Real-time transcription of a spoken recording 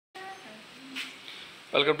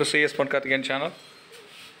Welcome to CS Podkarthikeyan channel.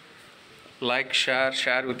 Like,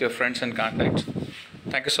 share with your friends and contacts.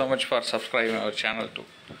 Thank you so much for subscribing our channel too.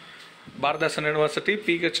 Bharathasan University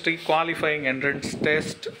PhD qualifying entrance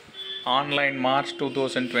test online March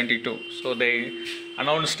 2022. So they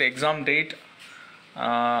announced exam date.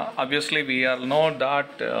 Obviously, we all know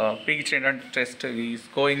that PhD entrance test is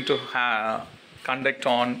going to conduct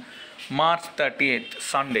on March 30th,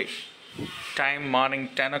 Sunday. Time morning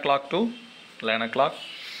 10 o'clock to 11 o'clock.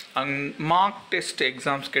 And mock test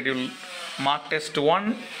exam schedule, mock test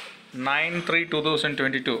 1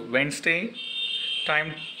 9/3/2022 Wednesday,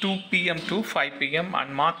 time 2 p.m. to 5 p.m.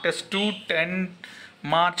 and mock test 2 10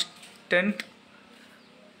 March 10th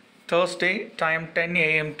Thursday, time 10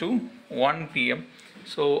 a.m. to 1 p.m.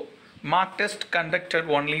 So mock test conducted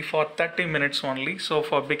only for 30 minutes only. So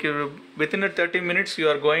for within the 30 minutes you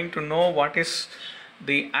are going to know what is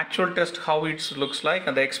the actual test, how it looks like,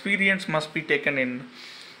 and the experience must be taken in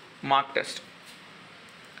mock test.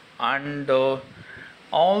 And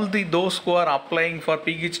all those who are applying for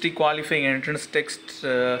PhD qualifying entrance test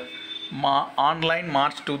online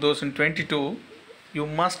March 2022, you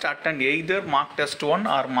must attend either mock test 1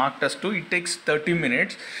 or mock test 2. It takes 30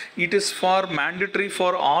 minutes. It is for mandatory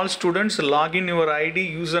for all students. Log in your ID,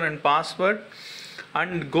 user and password,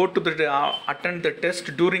 and go to the attend the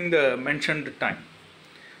test during the mentioned time.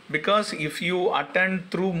 Because if you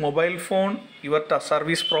attend through mobile phone, your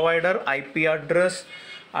service provider IP address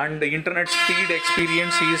and the internet speed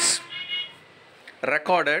experience is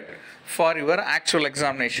recorded for your actual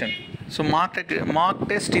examination. So mock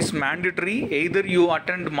test is mandatory. Either you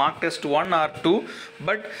attend mock test 1 or 2,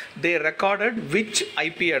 but they recorded which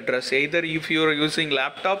IP address. Either if you are using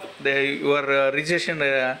laptop, your registration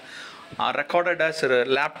are recorded as a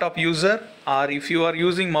laptop user, or if you are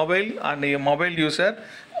using mobile and a mobile user,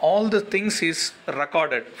 all the things is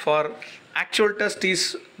recorded. For actual test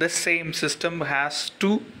is the same system has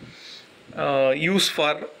to use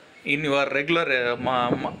for in your regular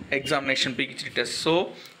examination PhD test.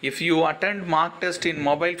 So if you attend mock test in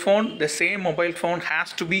mobile phone, the same mobile phone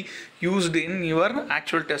has to be used in your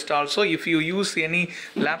actual test also. If you use any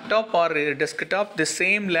laptop or desktop, the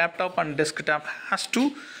same laptop and desktop has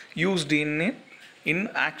to used in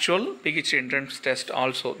actual PhD entrance test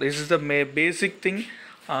also. This is the basic thing.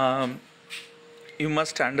 You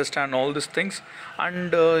must understand all these things,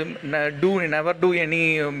 and never do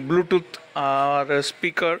any Bluetooth or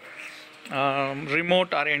speaker,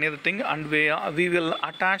 remote or any other thing. And we will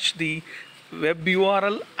attach the web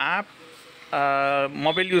URL app.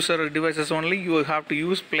 Mobile user devices only you have to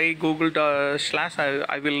use. Play Google /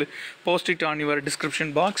 I will post it on your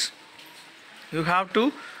description box. You have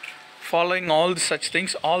to following all such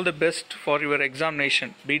things. All the best for your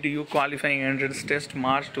examination, BDU qualifying entrance test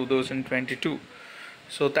March 2022.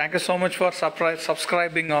 So thank you so much for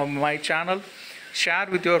subscribing on my channel. Share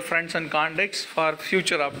with your friends and contacts for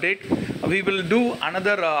future update. We will do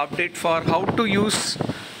another update for how to use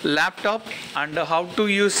laptop and how to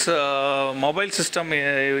use mobile system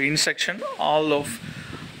instruction, all of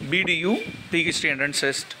BDU PhD entrance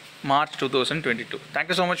test March 2022. Thank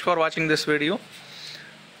you so much for watching this video.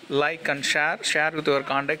 Like and share with your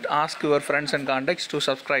contact. Ask your friends and contacts to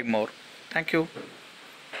subscribe more. Thank you.